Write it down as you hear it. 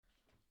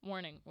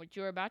Warning, what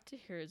you are about to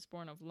hear is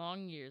born of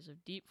long years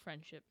of deep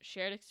friendship,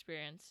 shared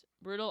experience,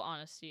 brutal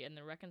honesty, and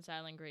the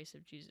reconciling grace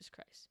of Jesus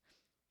Christ.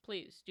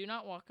 Please, do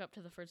not walk up to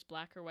the first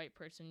black or white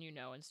person you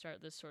know and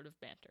start this sort of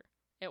banter.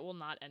 It will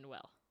not end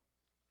well.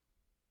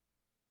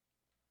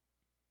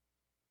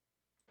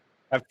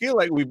 I feel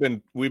like we've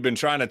been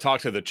trying to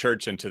talk to the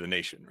church and to the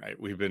nation, right?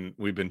 We've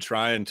been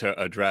trying to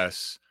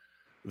address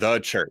the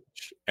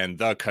church and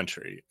the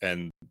country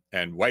and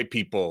white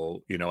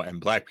people, and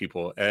black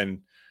people.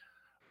 And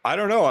I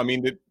don't know. I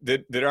mean,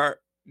 did are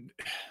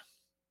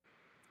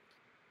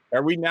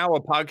we now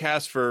a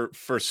podcast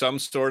for some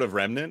sort of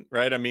remnant,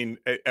 right? I mean,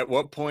 at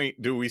what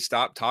point do we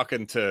stop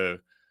talking to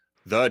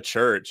the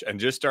church and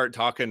just start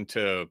talking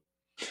to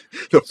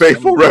The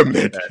faithful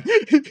remnant.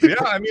 yeah,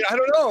 I mean, I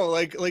don't know,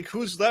 like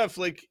who's left?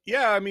 Like,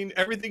 yeah, I mean,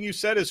 everything you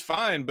said is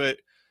fine, but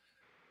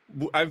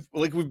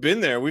we've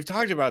been there, we've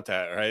talked about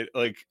that, right?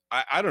 Like,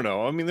 I don't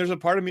know. I mean, there's a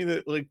part of me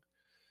that like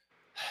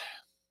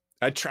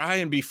I try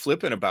and be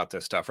flippant about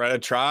this stuff, right? I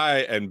try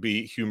and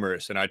be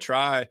humorous, and I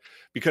try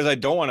because I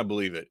don't want to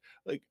believe it.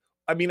 Like,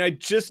 I mean, I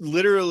just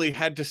literally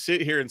had to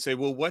sit here and say,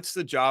 well, what's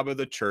the job of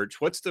the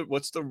church? What's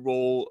the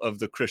role of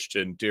the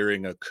Christian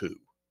during a coup?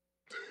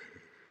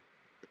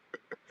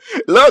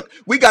 Look,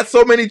 we got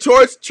so many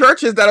churches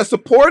that are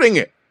supporting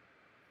it.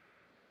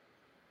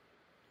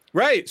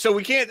 Right. So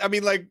we can't, I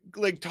mean,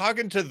 like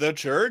talking to the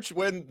church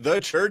when the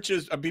church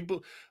is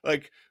people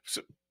like,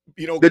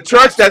 the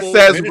church that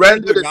says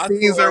render to gospel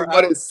Caesar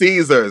what is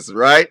Caesar's,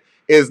 right,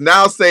 is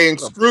now saying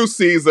screw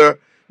Caesar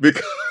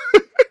because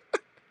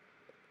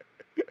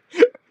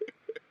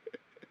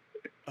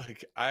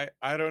like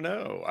I don't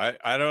know.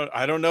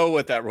 I don't know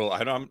what that rule.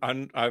 I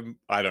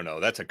don't know.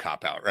 That's a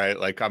cop out, right?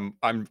 Like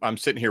I'm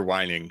sitting here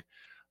whining.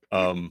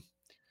 And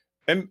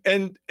I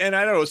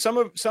don't know, some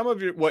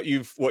of your, what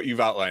you've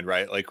outlined,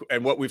 right? Like,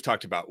 and what we've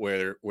talked about,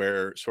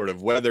 where sort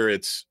of whether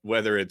it's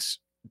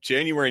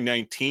January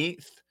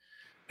 19th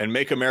and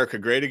Make America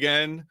Great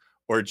Again,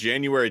 or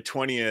January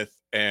 20th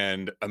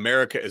and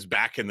America is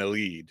back in the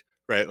lead,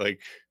 right?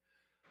 Like,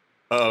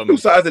 two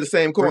sides of the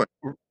same coin.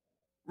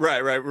 Right.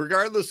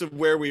 Regardless of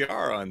where we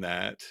are on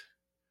that,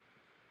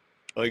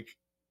 like,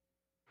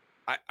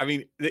 I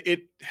mean,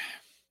 it.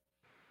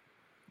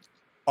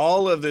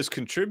 All of this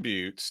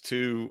contributes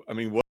to, I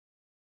mean,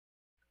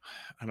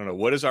 I don't know,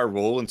 what is our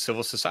role in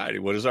civil society?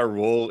 What is our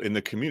role in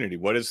the community?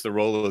 What is the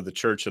role of the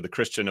church, of the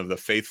Christian, of the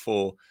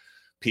faithful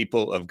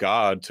people of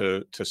God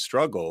to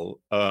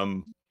struggle?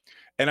 And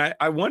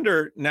I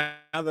wonder, now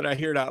that I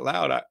hear it out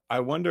loud, I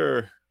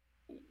wonder,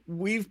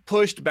 we've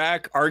pushed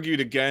back, argued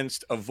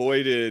against,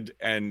 avoided,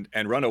 and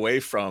run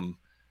away from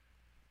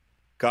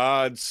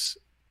God's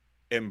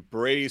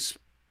embrace,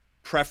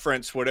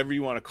 preference, whatever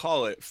you want to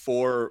call it,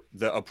 for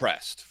the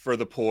oppressed, for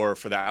the poor,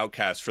 for the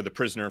outcast, for the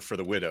prisoner, for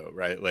the widow,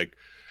 right? Like,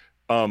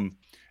 and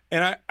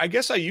I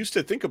guess I used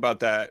to think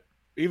about that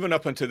even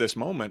up until this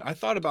moment. I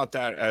thought about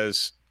that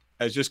as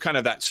just kind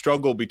of that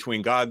struggle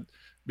between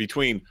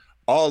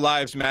all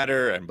lives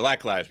matter and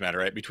Black lives matter,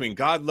 right? Between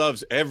God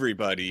loves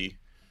everybody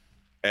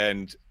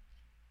and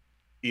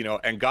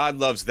God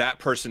loves that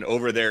person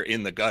over there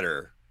in the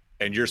gutter,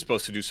 and you're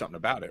supposed to do something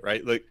about it,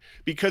 right? Like,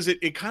 because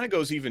it kind of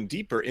goes even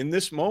deeper in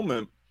this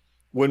moment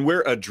when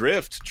we're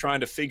adrift trying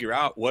to figure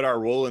out what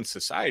our role in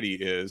society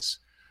is.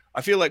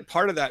 I feel like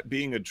part of that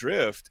being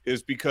adrift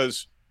is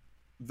because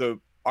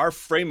our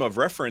frame of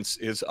reference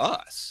is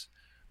us,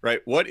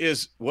 right? What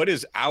is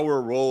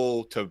our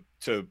role to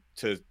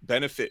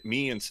benefit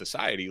me in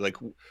society? Like,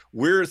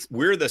 we're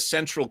the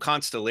central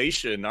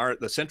constellation,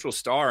 the central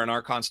star in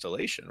our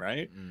constellation,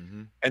 right?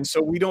 Mm-hmm. And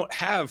so we don't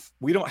have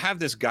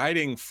this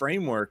guiding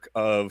framework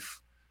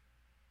of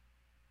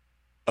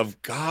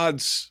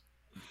God's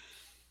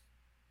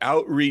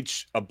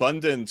outreach,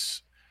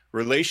 abundance,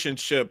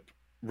 relationship,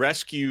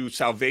 rescue,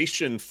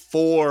 salvation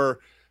for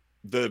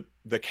the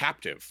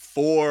captive,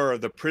 for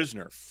the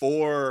prisoner,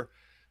 for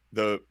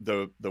the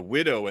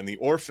widow and the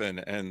orphan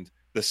and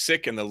the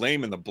sick and the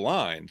lame and the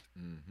blind.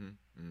 Mm-hmm.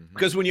 Mm-hmm.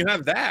 Because when you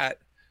have that,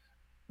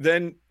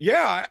 then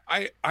yeah,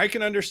 I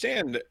can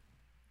understand.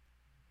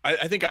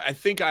 I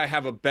think I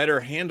have a better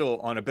handle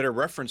on, a better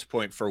reference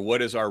point for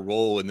what is our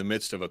role in the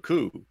midst of a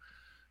coup.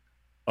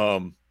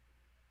 And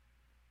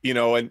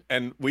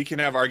we can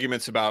have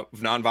arguments about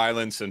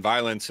nonviolence and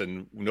violence,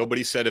 and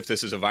nobody said if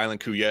this is a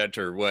violent coup yet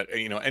or what,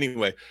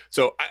 anyway.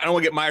 So I don't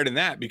want to get mired in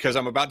that, because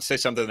I'm about to say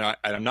something that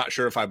I'm not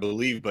sure if I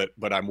believe,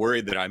 but I'm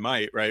worried that I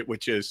might, right?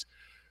 Which is,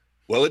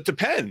 well, it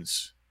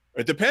depends.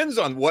 It depends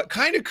on what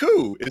kind of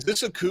coup. Is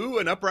this a coup,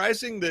 an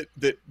uprising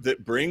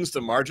that brings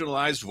the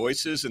marginalized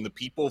voices and the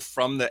people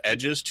from the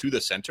edges to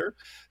the center,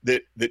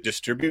 that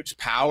distributes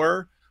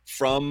power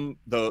from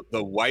the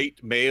white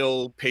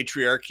male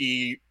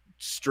patriarchy,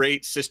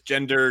 straight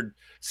cisgendered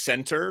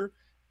center,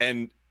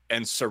 and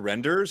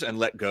surrenders and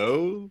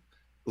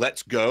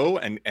lets go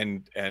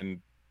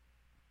and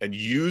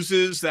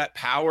uses that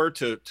power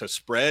to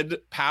spread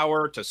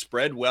power, to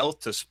spread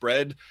wealth, to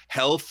spread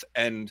health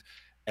and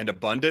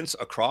abundance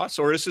across?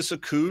 Or is this a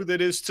coup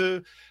that is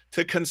to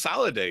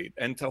consolidate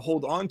and to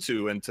hold on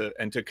to and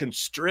to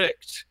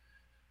constrict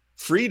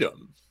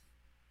freedom.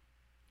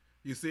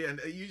 You see, and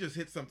you just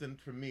hit something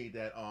for me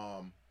that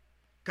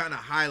kind of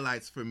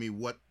highlights for me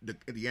what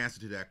the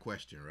answer to that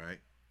question, right?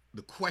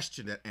 The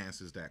question that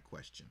answers that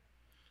question.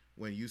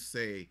 When you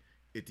say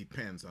it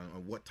depends on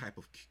what type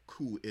of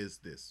coup is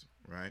this,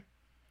 right?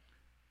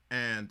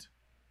 And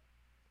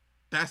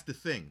that's the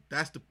thing.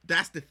 That's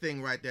the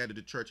thing right there that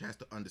the church has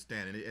to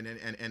understand,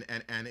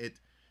 and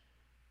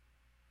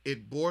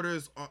it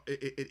borders on,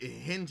 it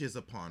hinges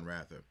upon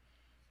rather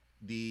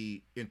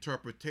the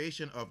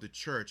interpretation of the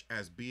church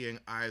as being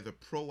either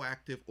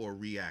proactive or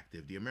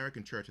reactive. The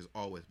American church has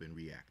always been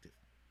reactive.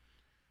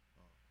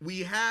 We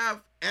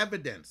have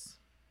evidence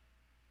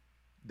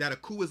that a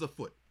coup is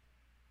afoot,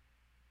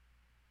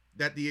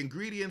 that the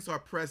ingredients are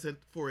present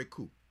for a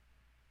coup.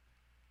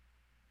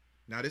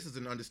 Now, this is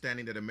an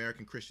understanding that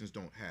American Christians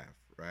don't have,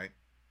 right?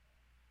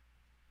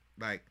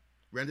 Like,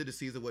 render to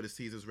Caesar what is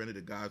Caesar's, render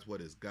to God's what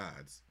is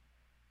God's.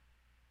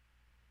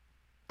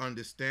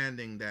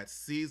 Understanding that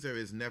Caesar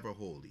is never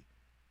holy.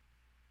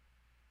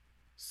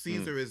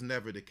 Caesar is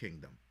never the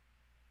kingdom.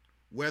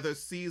 Whether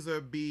Caesar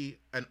be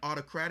an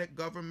autocratic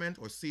government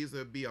or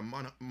Caesar be a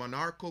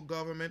monarchical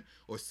government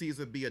or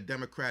Caesar be a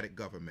democratic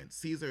government,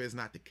 Caesar is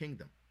not the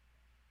kingdom.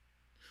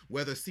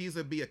 Whether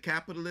Caesar be a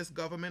capitalist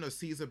government or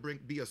Caesar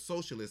be a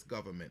socialist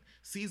government,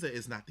 Caesar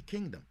is not the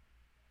kingdom.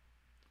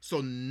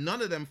 So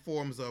none of them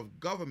forms of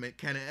government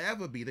can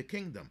ever be the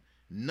kingdom.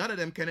 None of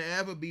them can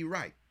ever be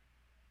right.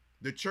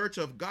 The Church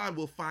of God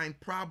will find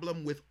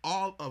problem with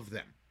all of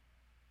them.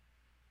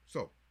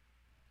 So,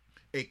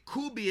 a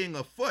coup being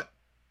afoot,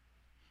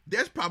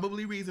 there's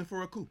probably reason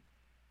for a coup.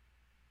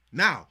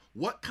 Now,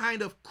 what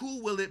kind of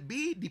coup will it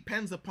be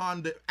depends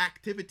upon the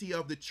activity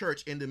of the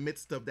church in the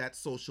midst of that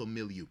social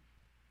milieu.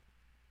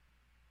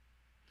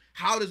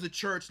 How does the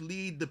church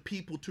lead the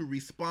people to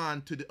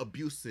respond to the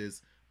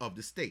abuses of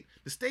the state?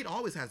 The state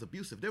always has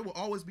abusive. There will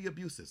always be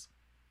abuses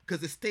because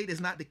the state is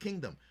not the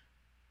kingdom.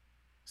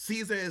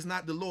 Caesar is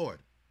not the Lord.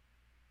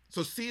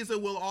 So Caesar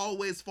will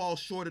always fall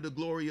short of the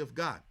glory of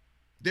God.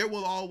 There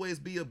will always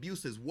be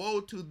abuses. Woe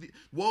to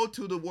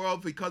the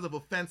world because of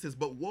offenses,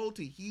 but woe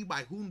to he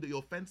by whom the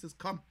offenses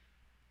come.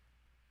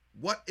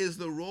 What is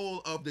the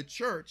role of the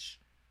church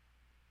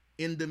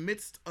in the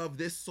midst of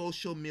this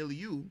social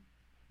milieu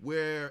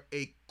where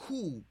a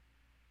coup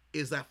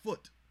is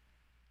afoot?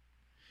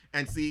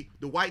 And see,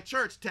 the white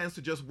church tends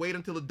to just wait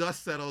until the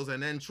dust settles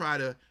and then try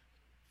to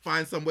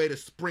find some way to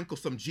sprinkle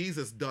some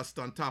Jesus dust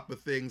on top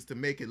of things to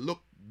make it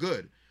look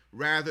good,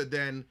 rather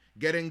than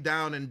getting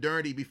down and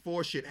dirty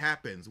before shit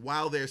happens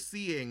while they're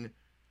seeing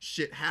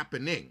shit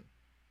happening.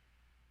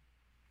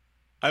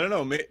 I don't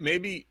know.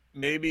 Maybe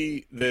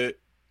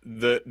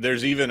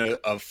there's even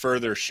a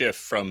further shift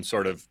from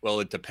sort of, well,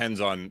 it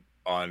depends on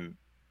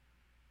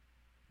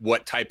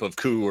what type of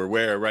coup or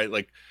where, right?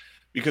 Like,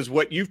 because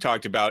what you've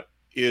talked about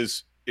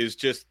is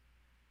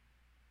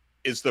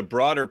the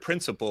broader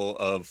principle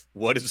of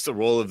what is the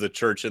role of the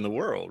church in the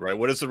world, right?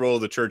 What is the role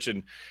of the church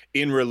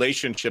in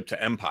relationship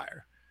to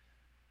empire?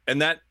 And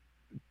that,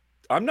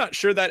 I'm not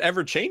sure that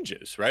ever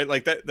changes, right?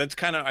 Like that's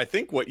kind of, I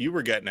think, what you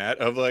were getting at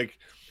of like,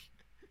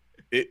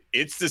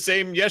 it's the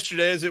same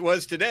yesterday as it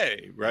was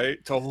today,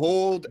 right? To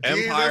hold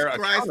empire Jesus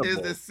Christ accountable. is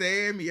the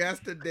same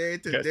yesterday,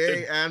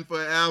 today, and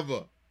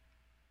forever.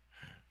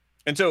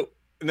 And so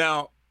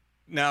now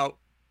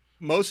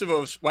most of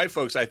us white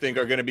folks, I think,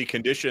 are going to be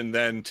conditioned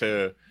then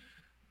to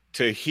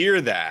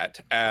hear that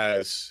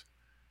as,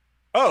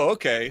 oh,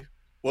 okay,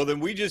 well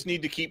then we just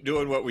need to keep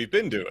doing what we've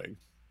been doing,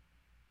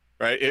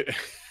 right?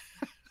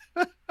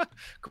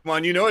 Come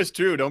on, you know it's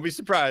true. Don't be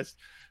surprised.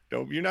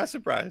 You're not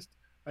surprised.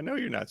 I know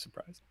you're not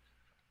surprised.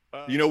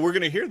 We're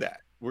going to hear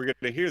that. We're going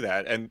to hear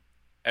that,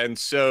 and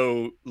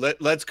so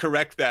let's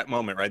correct that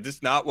moment, right? This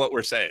is not what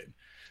we're saying.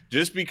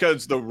 Just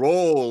because the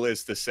role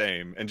is the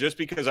same, and just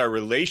because our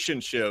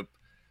relationship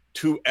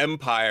to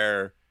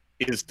empire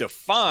is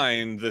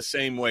defined the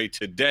same way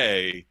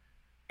today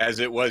as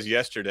it was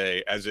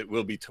yesterday, as it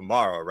will be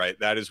tomorrow, right?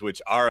 That is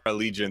which our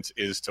allegiance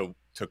is to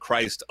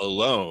Christ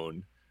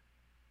alone,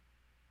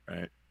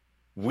 right?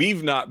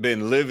 We've not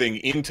been living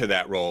into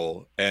that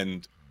role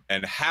and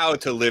how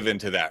to live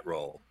into that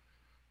role.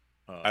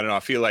 I don't know. I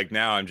feel like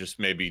now I'm just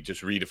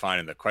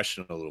redefining the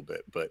question a little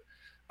bit, but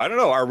I don't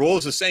know. Our role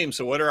is the same.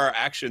 So what are our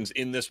actions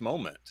in this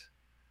moment?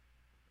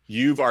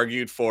 You've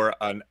argued for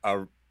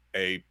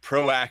a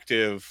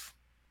proactive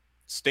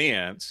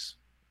stance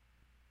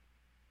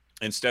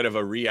instead of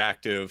a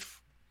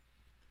reactive.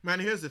 Man,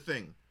 here's the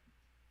thing.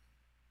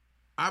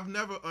 I've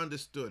never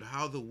understood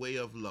how the way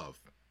of love,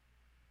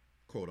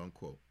 quote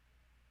unquote,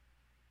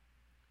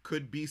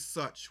 could be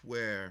such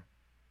where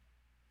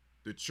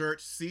the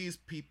church sees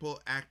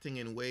people acting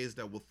in ways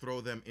that will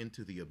throw them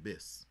into the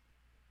abyss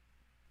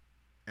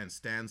and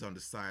stands on the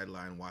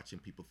sideline watching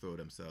people throw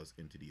themselves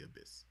into the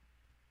abyss.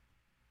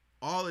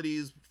 All of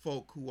these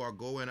folk who are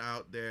going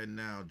out there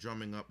now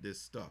drumming up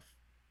this stuff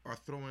are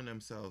throwing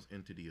themselves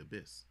into the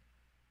abyss.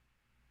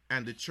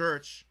 And the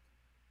church,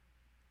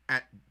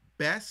 at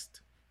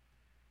best,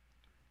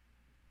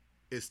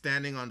 is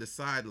standing on the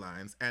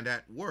sidelines, and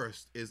at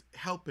worst is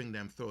helping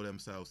them throw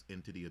themselves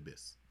into the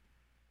abyss.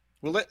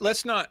 Well,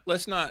 let's not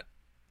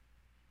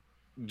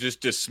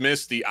just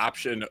dismiss the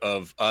option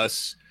of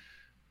us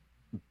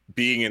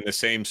being in the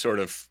same sort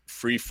of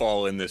free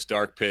fall in this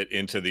dark pit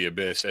into the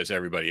abyss as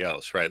everybody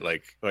else, right?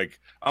 Like I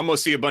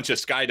almost see a bunch of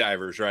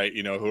skydivers, right?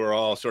 You know, who are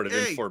all sort of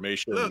in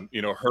formation, look,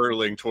 you know,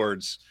 hurtling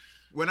towards.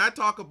 When I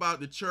talk about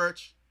the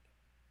church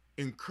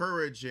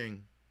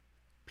encouraging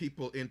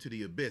people into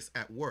the abyss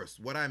at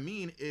worst, what I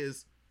mean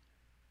is,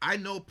 I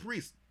know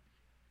priests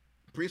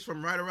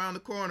from right around the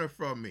corner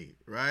from me,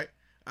 right?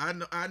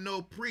 I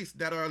know priests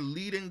that are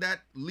leading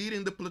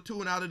the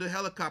platoon out of the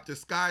helicopter,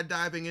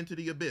 skydiving into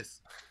the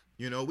abyss.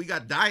 You know, we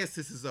got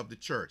dioceses of the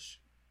church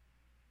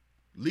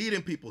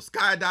leading people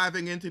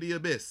skydiving into the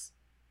abyss.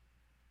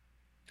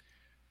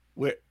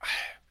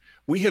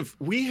 We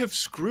have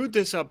screwed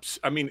this up.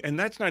 I mean, and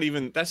that's not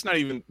even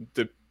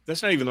the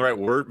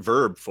right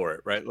verb for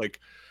it, right? Like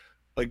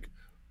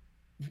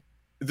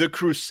the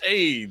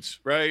Crusades,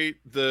 right?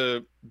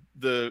 The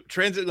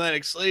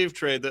transatlantic slave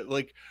trade. That,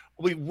 like,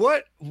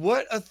 what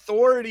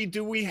authority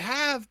do we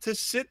have to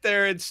sit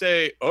there and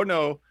say, oh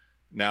no,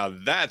 now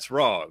that's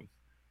wrong?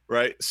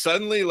 Right?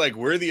 Suddenly, like,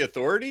 we're the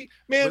authority,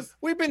 man.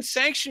 We've been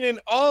sanctioning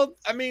all.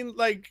 I mean,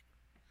 like,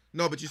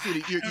 no, but you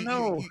see,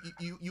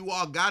 you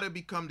all got to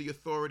become the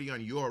authority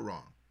on your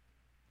wrong.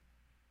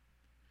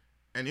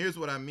 And here's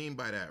what I mean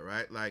by that,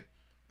 right? Like,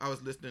 I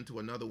was listening to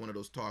another one of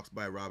those talks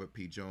by Robert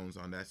P. Jones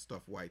on That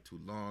Stuff White Too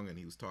Long, and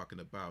he was talking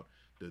about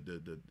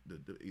the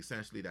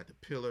essentially that the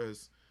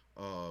pillars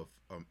of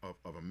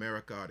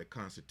America are the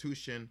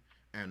Constitution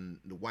and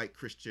the white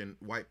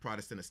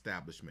Protestant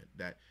establishment.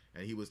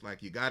 And he was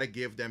like, you got to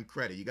give them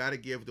credit. You got to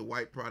give the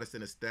white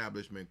Protestant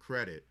establishment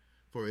credit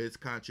for its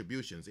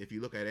contributions. If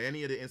you look at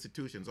any of the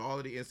institutions, all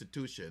of the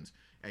institutions,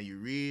 and you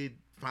read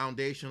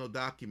foundational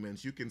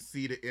documents, you can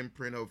see the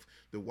imprint of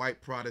the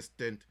white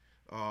Protestant,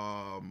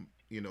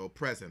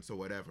 presence or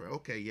whatever.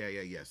 Okay,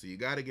 yeah. So you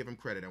got to give them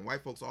credit. And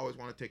white folks always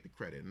want to take the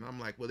credit. And I'm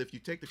like, well, if you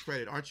take the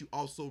credit, aren't you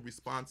also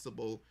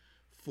responsible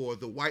for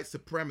the white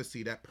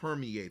supremacy that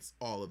permeates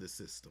all of the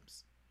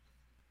systems?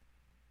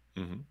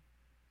 Mm-hmm.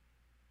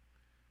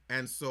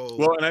 And so,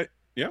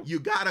 you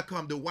gotta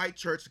the white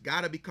church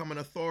gotta become an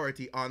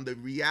authority on the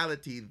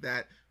reality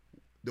that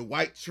the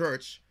white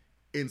church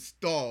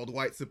installed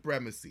white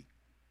supremacy.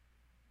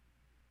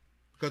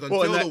 Because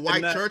until the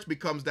white church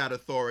becomes that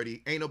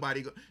authority, ain't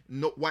nobody,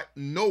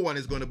 no one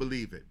is going to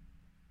believe it.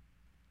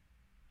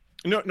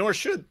 No, nor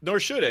should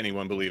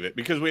anyone believe it,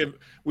 because we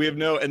have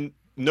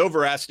no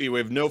veracity, we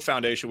have no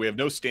foundation, we have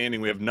no standing,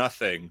 we have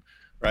nothing,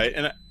 right?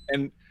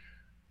 And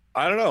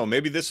I don't know,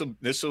 maybe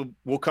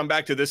we'll come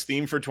back to this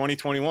theme for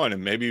 2021,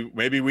 and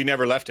maybe we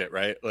never left it,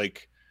 right?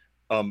 Like,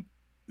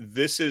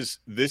 this is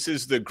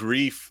the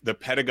grief, the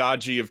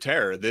pedagogy of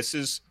terror. This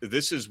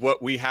is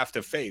what we have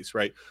to face,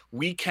 right?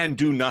 We can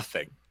do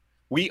nothing.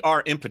 We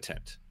are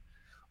impotent.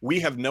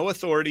 We have no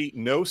authority,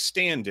 no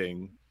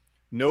standing,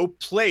 no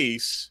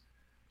place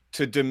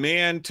to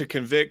demand, to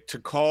convict, to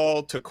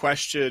call, to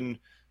question,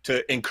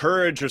 to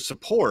encourage or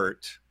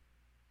support,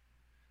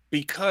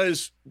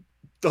 because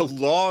the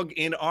log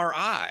in our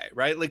eye,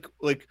 right? Like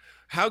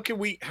how can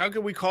we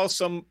call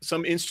some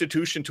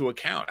institution to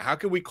account? How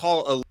can we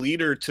call a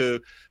leader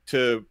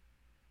to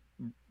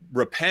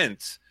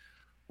repent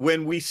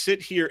when we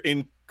sit here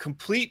in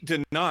complete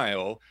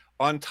denial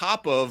on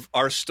top of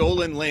our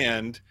stolen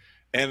land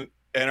and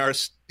our,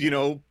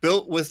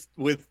 built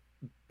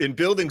in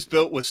buildings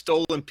built with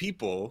stolen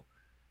people,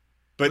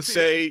 but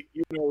say,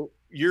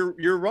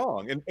 you're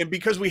wrong. And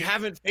because we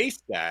haven't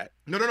faced that.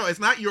 No, it's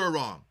not you're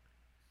wrong.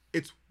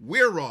 It's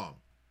we're wrong.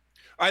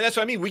 All right, that's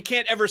what I mean. We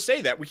can't ever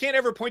say that. We can't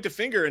ever point a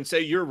finger and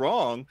say you're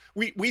wrong.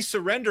 We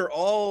surrender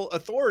all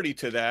authority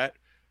to that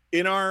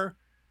in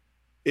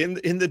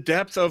the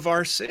depth of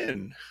our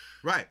sin.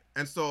 Right.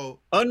 And so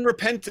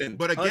unrepentant.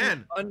 But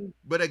again,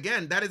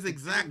 that is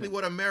exactly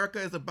what America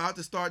is about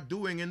to start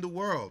doing in the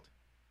world.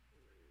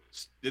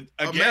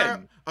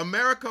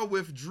 America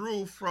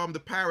withdrew from the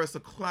Paris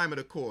Climate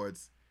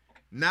Accords.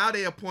 Now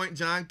they appoint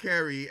John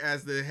Kerry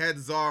as the head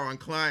czar on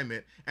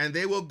climate, and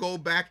they will go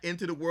back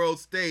into the world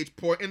stage,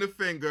 pointing the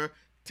finger,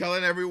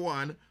 telling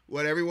everyone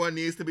what everyone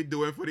needs to be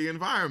doing for the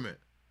environment.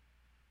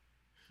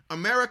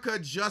 America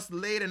just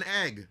laid an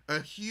egg,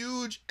 a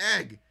huge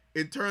egg,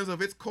 in terms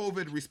of its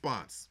COVID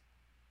response.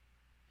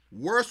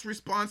 Worst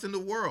response in the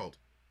world.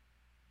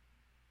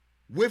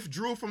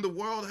 Withdrew from the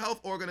World Health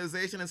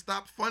Organization and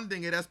stopped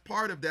funding it as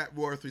part of that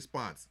worst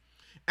response.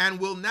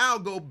 And will now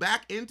go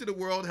back into the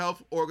World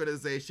Health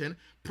Organization,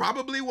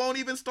 probably won't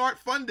even start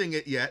funding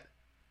it yet,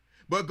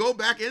 but go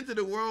back into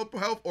the World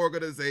Health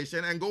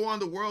Organization and go on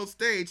the world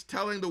stage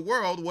telling the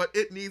world what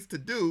it needs to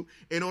do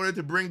in order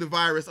to bring the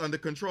virus under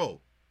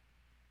control.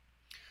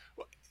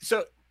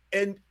 So,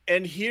 and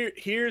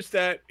here's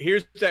that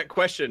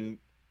question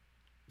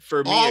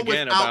for me all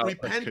again without about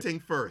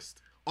repenting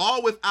first,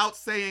 all without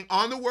saying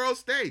on the world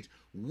stage,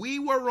 we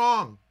were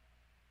wrong.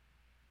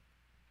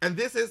 And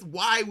this is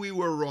why we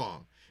were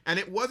wrong. And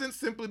it wasn't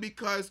simply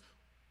because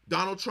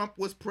Donald Trump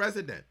was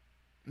president.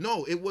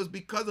 No, it was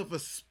because of a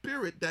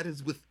spirit that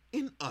is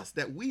within us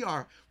that we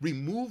are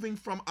removing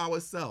from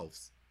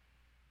ourselves.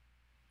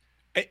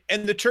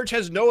 And the church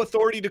has no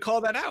authority to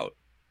call that out.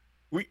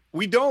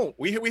 We don't.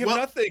 We have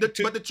nothing. But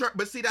the church.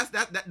 But see,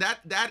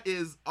 that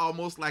is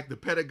almost like the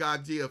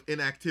pedagogy of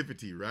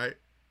inactivity, right?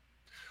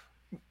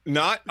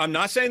 I'm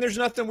not saying there's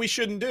nothing we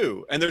shouldn't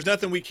do and there's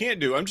nothing we can't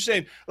do. I'm just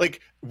saying,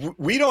 like,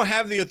 we don't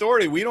have the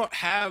authority. We don't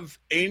have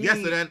any.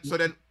 Yes. So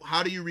then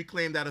how do you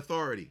reclaim that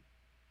authority?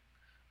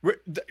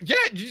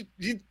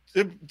 The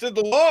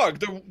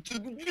log,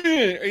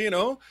 you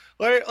know,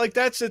 like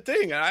that's the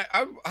thing. I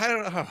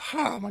don't know.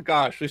 Oh my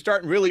gosh, we're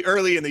starting really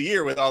early in the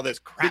year with all this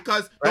crap.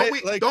 Because right?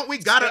 don't we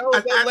gotta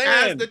as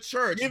the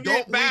church?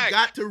 Don't we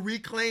got to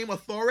reclaim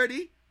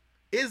authority?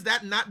 Is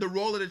that not the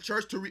role of the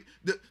church the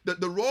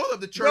role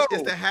of the church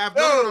is to have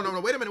no.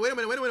 Wait a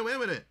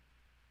minute.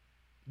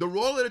 The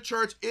role of the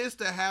church is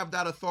to have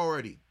that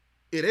authority.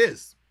 It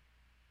is.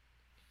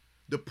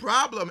 The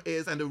problem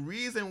is, and the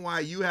reason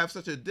why you have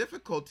such a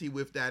difficulty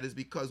with that is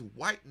because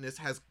whiteness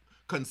has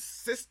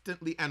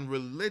consistently and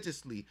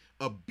religiously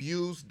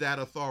abused that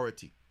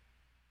authority.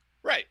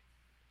 Right.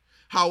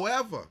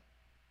 However,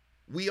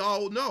 we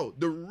all know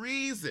the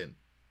reason,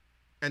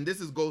 and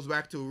this goes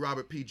back to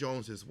Robert P.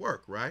 Jones's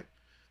work, right?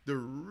 The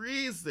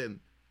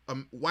reason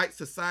white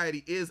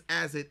society is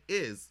as it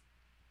is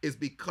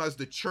because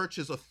the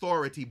church's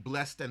authority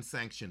blessed and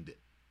sanctioned it.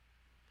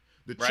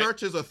 The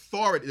church's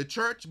authority, the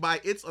church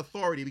by its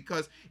authority,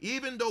 because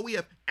even though we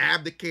have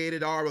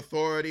abdicated our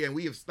authority and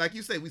we have, like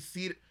you say, we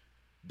see it,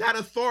 that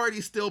authority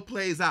still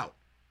plays out.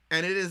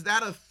 And it is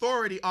that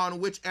authority on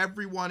which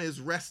everyone is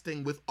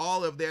resting with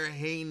all of their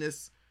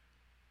heinous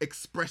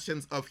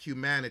expressions of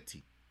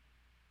humanity.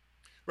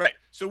 Right.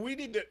 So we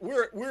need to,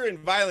 we're in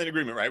violent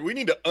agreement, right? We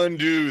need to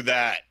undo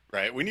that,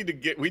 right? We need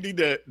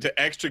to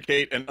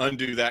extricate and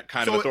undo that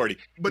kind of authority.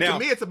 But now, to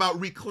me, it's about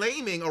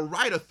reclaiming a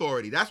right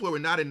authority. That's where we're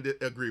not in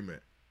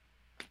agreement.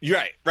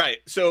 You're right.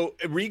 So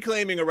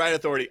reclaiming a right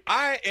authority.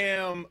 I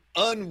am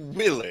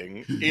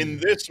unwilling in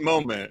this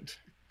moment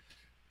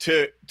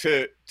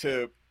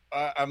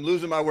I'm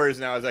losing my words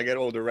now as I get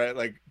older, right?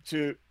 Like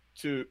to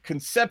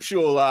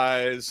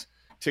conceptualize,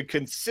 to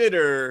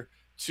consider,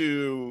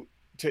 to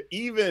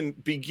even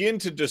begin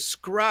to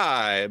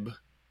describe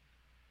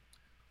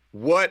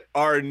what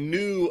our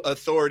new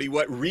authority,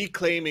 what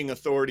reclaiming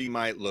authority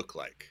might look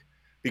like.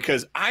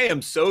 Because I am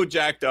so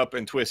jacked up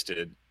and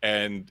twisted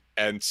and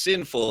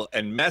sinful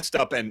and messed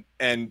up and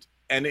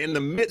in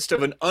the midst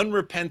of an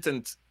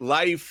unrepentant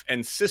life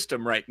and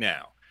system right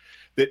now,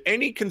 that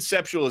any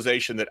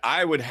conceptualization that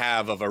I would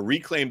have of a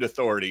reclaimed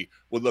authority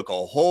would look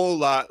a whole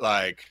lot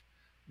like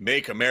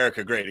Make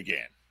America Great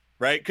Again,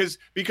 right?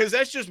 Because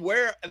that's just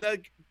where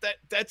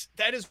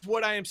that is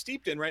what I am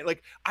steeped in, right?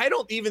 Like, I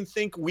don't even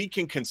think we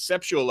can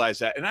conceptualize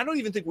that, and I don't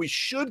even think we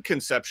should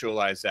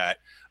conceptualize that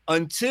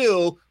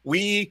until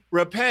we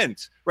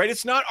repent, right?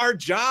 It's not our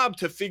job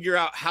to figure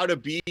out how to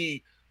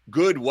be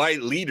good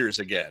white leaders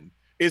again.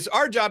 It's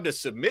our job to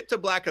submit to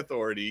Black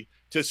authority,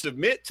 to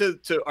submit to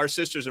our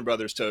sisters and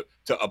brothers, to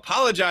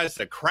apologize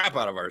the crap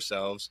out of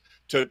ourselves,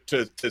 to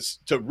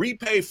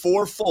repay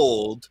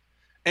fourfold,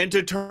 and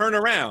to turn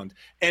around.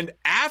 And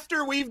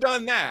after we've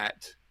done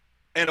that,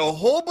 and a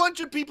whole bunch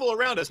of people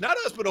around us, not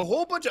us, but a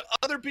whole bunch of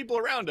other people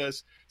around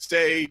us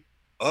say,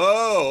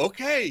 oh,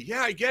 okay,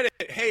 yeah, I get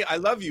it. Hey, I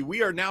love you.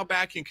 We are now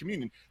back in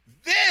communion.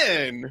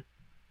 Then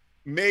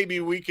maybe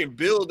we can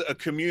build a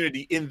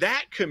community. In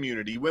that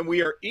community, when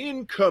we are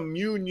in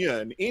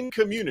communion, in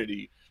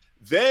community,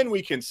 then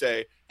we can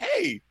say,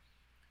 hey,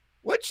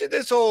 what should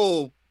this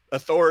whole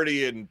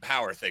authority and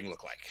power thing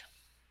look like?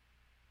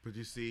 But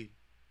you see,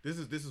 this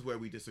is where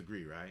we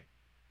disagree, right?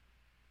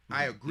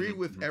 I agree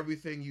with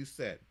everything you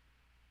said.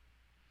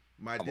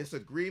 My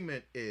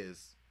disagreement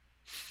is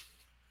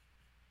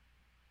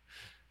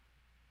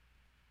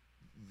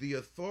the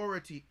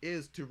authority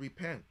is to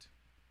repent.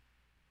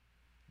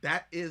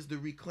 That is the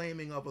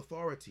reclaiming of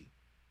authority.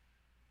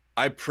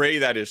 I pray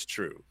that is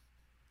true.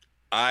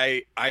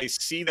 I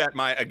see that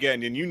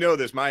again, and you know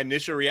this, my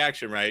initial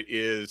reaction, right,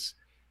 is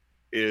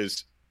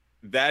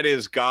that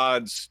is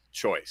God's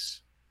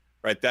choice,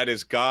 right? That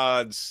is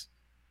God's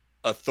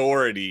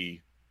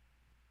authority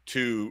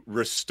to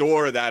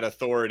restore that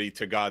authority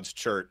to God's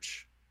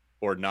church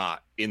or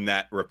not in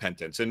that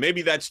repentance. And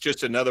maybe that's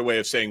just another way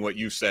of saying what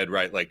you said,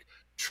 right? Like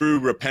true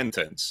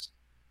repentance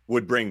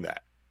would bring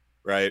that,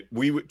 right?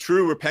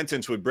 True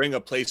repentance would bring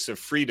a place of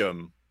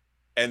freedom.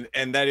 And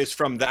that is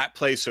from that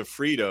place of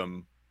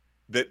freedom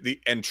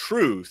and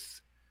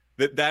truth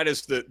that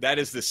is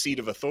the seat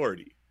of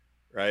authority,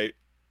 right?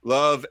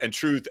 Love and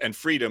truth and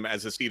freedom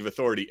as a seat of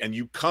authority. And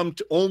you come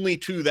only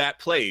to that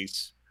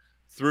place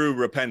through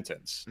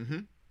repentance.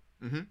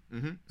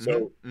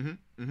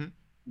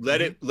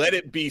 Let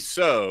it be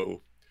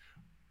so.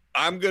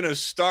 I'm going to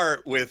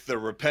start with the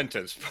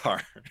repentance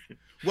part.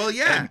 Well,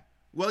 yeah.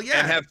 And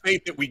have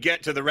faith that we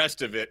get to the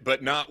rest of it,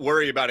 but not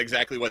worry about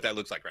exactly what that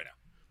looks like right now.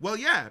 Well,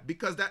 yeah,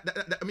 because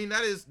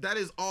that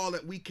is all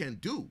that we can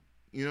do.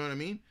 You know what I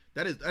mean?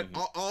 That is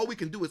all we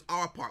can do is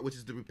our part, which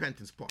is the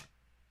repentance part,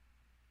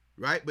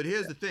 right? But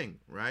here's the thing,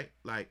 right?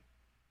 Like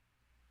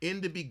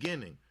in the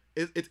beginning,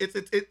 it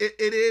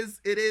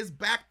is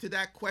back to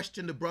that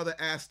question the brother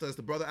asked us,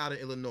 the brother out of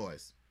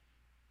Illinois,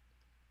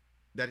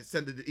 that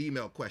sent the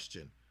email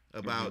question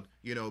about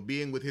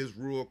being with his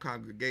rural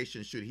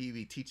congregation. Should he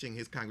be teaching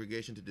his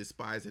congregation to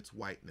despise its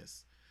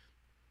whiteness?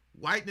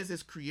 Whiteness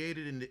is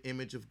created in the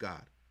image of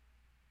God.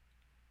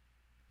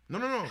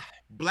 No.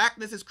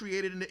 Blackness is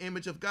created in the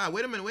image of God.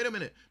 Wait a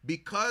minute.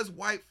 Because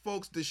white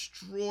folks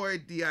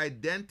destroyed the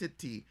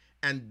identity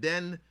and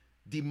then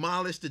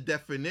demolished the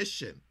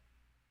definition,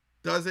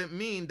 doesn't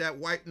mean that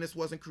whiteness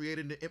wasn't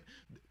created in the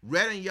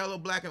red and yellow,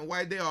 black and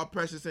white. They are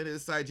precious in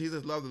his sight.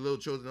 Jesus loved the little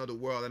children of the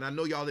world. And I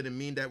know y'all didn't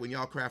mean that when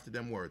y'all crafted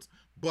them words.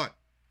 But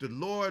the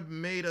Lord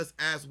made us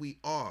as we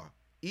are,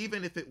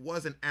 even if it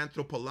was an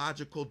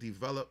anthropological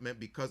development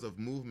because of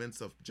movements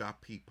of Jah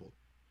people.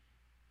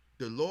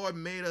 The Lord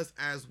made us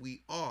as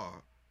we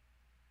are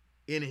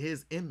in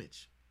his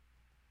image,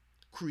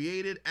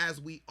 created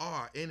as we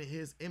are in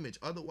his image.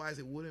 Otherwise,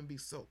 it wouldn't be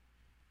so.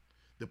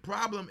 The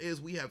problem is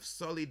we have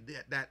sullied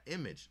that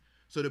image.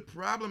 So the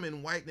problem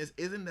in whiteness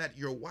isn't that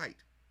you're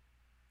white.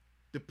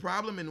 The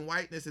problem in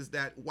whiteness is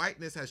that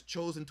whiteness has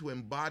chosen to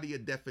embody a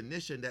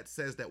definition that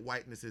says that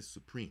whiteness is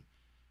supreme.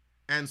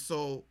 And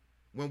so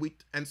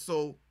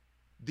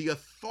the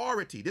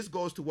authority, this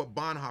goes to what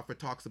Bonhoeffer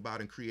talks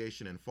about in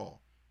Creation and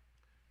Fall.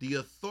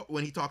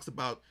 When he talks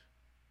about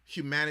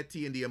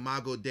humanity and the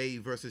imago Dei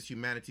versus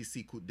humanity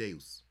sicut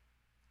Deus.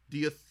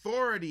 The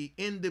authority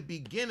in the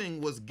beginning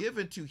was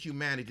given to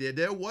humanity.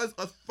 There was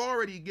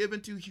authority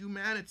given to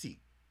humanity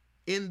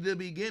in the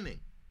beginning.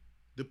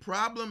 The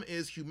problem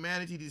is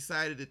humanity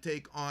decided to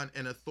take on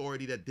an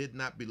authority that did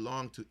not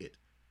belong to it,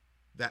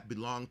 that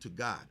belonged to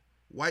God.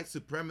 White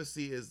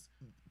supremacy is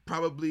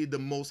probably the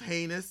most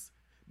heinous,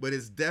 but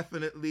it's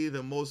definitely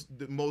the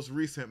most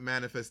recent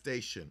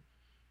manifestation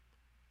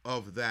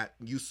of that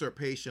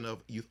usurpation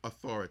of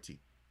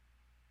authority.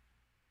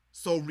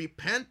 So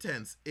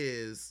repentance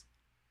is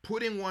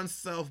putting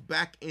oneself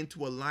back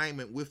into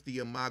alignment with the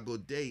imago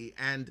Dei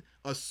and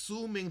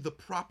assuming the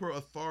proper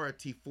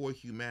authority for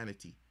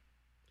humanity.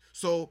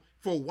 So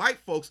for white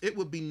folks, it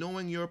would be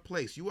knowing your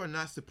place. You are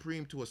not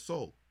supreme to a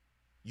soul.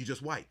 You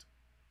just white.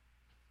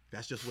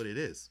 That's just what it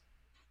is.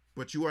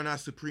 But you are not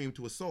supreme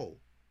to a soul.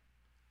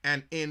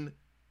 And in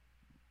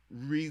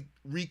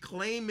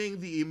reclaiming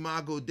the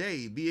imago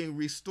Dei, being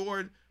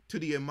restored to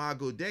the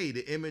imago Dei,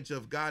 the image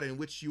of God in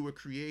which you were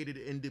created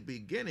in the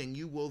beginning,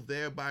 you will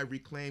thereby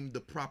reclaim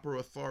the proper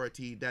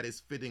authority that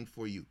is fitting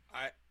for you.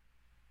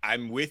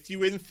 I'm with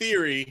you in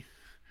theory,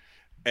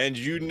 and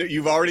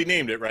you've already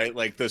named it, right?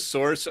 Like the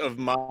source of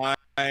my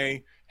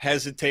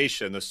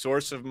hesitation, the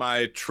source of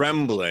my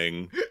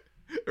trembling,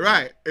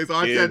 right?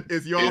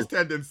 It's y'all's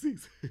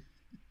tendencies.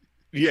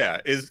 Yeah,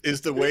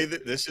 is the way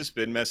that this has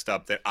been messed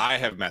up, that I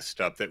have messed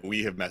up, that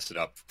we have messed it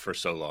up for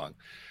so long.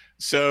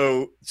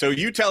 So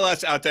you tell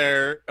us out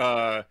there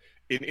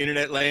in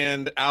internet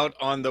land, out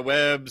on the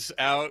webs,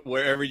 out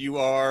wherever you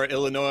are,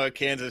 Illinois,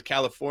 Kansas,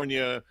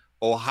 California,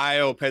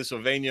 Ohio,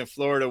 Pennsylvania,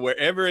 Florida,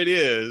 wherever it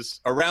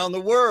is, around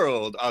the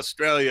world,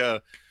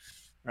 Australia,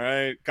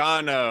 right,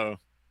 Ghana,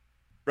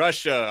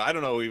 Russia, I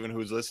don't know even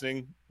who's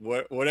listening,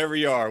 whatever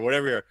you are,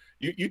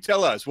 you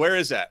tell us, where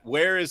is that?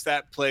 Where is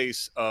that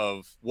place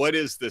of, what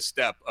is the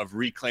step of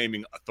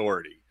reclaiming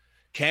authority?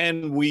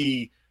 Can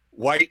we,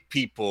 white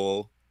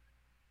people,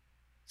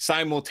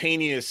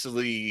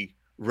 simultaneously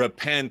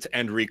repent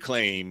and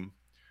reclaim?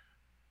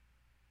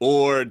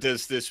 Or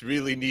does this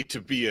really need to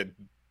be a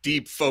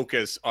deep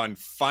focus on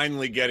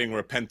finally getting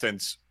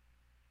repentance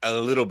a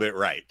little bit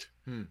right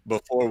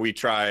before we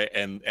try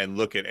and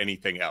look at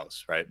anything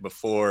else, right?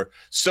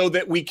 So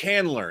that we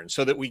can learn,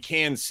 so that we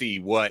can see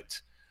what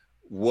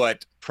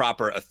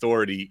proper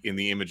authority in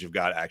the image of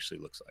God actually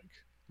looks like,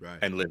 right?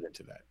 And live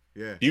into that.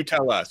 Yeah. You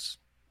tell us.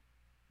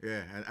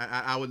 Yeah, and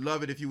I would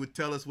love it if you would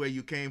tell us where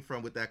you came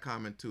from with that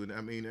comment too.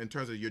 I mean, in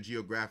terms of your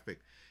geographic,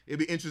 it'd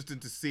be interesting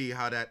to see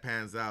how that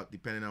pans out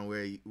depending on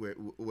where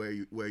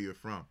you're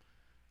from,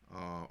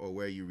 or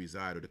where you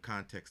reside, or the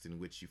context in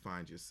which you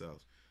find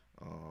yourself.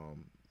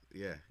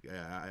 Yeah,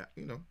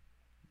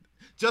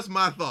 just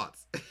my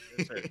thoughts.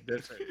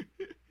 That's right.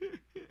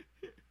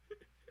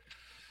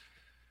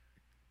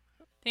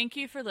 Thank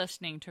you for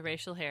listening to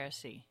Racial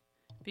Heresy.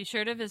 Be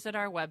sure to visit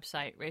our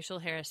website,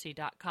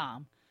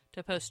 racialheresy.com,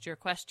 to post your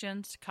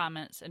questions,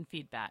 comments, and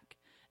feedback,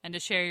 and to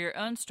share your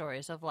own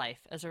stories of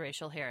life as a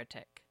racial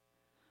heretic.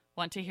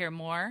 Want to hear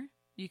more?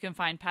 You can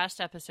find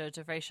past episodes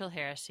of Racial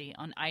Heresy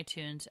on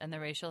iTunes and the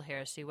Racial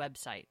Heresy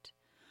website.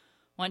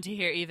 Want to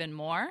hear even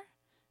more?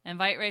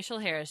 Invite Racial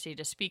Heresy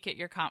to speak at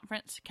your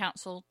conference,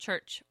 council,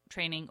 church,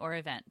 training, or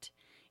event.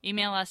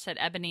 Email us at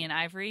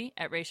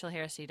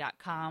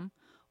ebonyandivory@racialheresy.com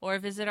or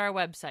visit our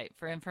website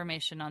for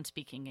information on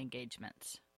speaking engagements.